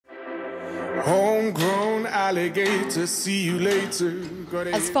Homegrown alligator, see you later.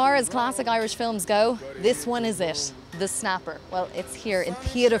 As far as classic Irish films go, this one is it. The Snapper. Well, it's here in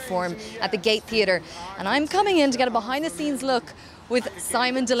theatre form at the Gate Theatre, and I'm coming in to get a behind-the-scenes look with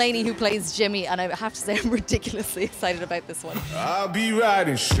Simon Delaney, who plays Jimmy, and I have to say I'm ridiculously excited about this one. I'll be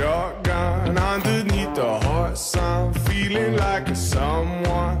riding shotgun underneath the hot sun, feeling like a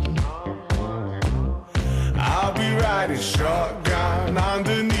someone. I'll be riding shotgun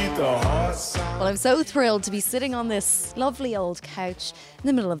underneath the hot sun. Well, I'm so thrilled to be sitting on this lovely old couch in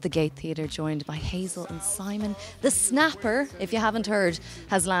the middle of the Gate Theatre, joined by Hazel and Simon. The Snapper, if you haven't heard,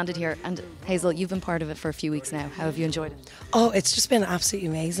 has landed here. And Hazel, you've been part of it for a few weeks now. How have you enjoyed it? Oh, it's just been absolutely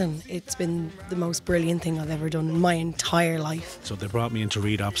amazing. It's been the most brilliant thing I've ever done in my entire life. So they brought me in to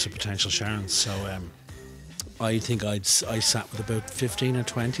read opposite potential Sharon. So I think I sat with about 15 or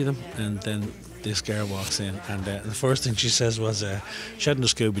 20 of them, and then this girl walks in, and the first thing she says was, she hadn't a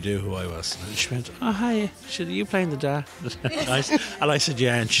Scooby-Doo who I was. And she went, "Oh, hi, are you playing the dad?" And I said,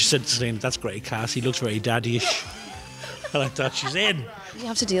 "Yeah." And she said to Selena, "That's great, Cassie, he looks very daddy-ish." And I thought, she's in. You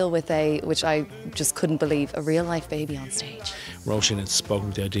have to deal with which I just couldn't believe, a real-life baby on stage. Roisin had spoken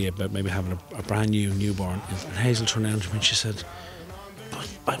the idea about maybe having a brand new newborn, and Hazel turned around to me and she said,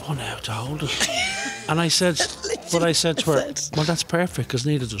 "I want out to hold it." And I said, to her, "Well, that's perfect, because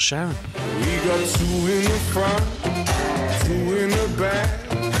neither does Sharon." We got two in the front, two in the back,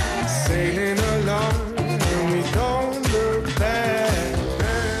 sailing along, and we don't look back.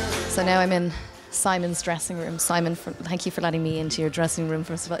 So now I'm in Simon's dressing room. Simon, thank you for letting me into your dressing room,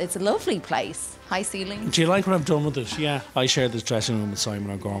 first of all. It's a lovely place. High ceilings. Do you like what I've done with it? Yeah. I shared this dressing room with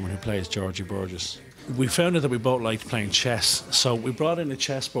Simon O'Gorman, who plays Georgie Burgess. We found out that we both liked playing chess, so we brought in a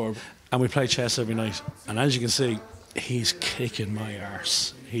chessboard and we play chess every night. And as you can see, he's kicking my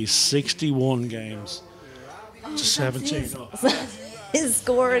arse. He's 61 games to 17. His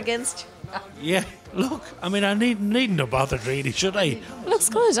score against you. Yeah, look, I mean, I needn't have bothered really, should I? Looks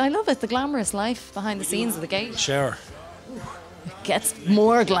good. I love it. The glamorous life behind the scenes of the Gate. Sure. It gets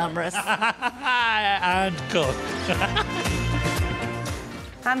more glamorous. And cut.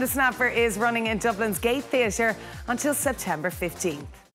 And The Snapper is running in Dublin's Gate Theatre until September 15th.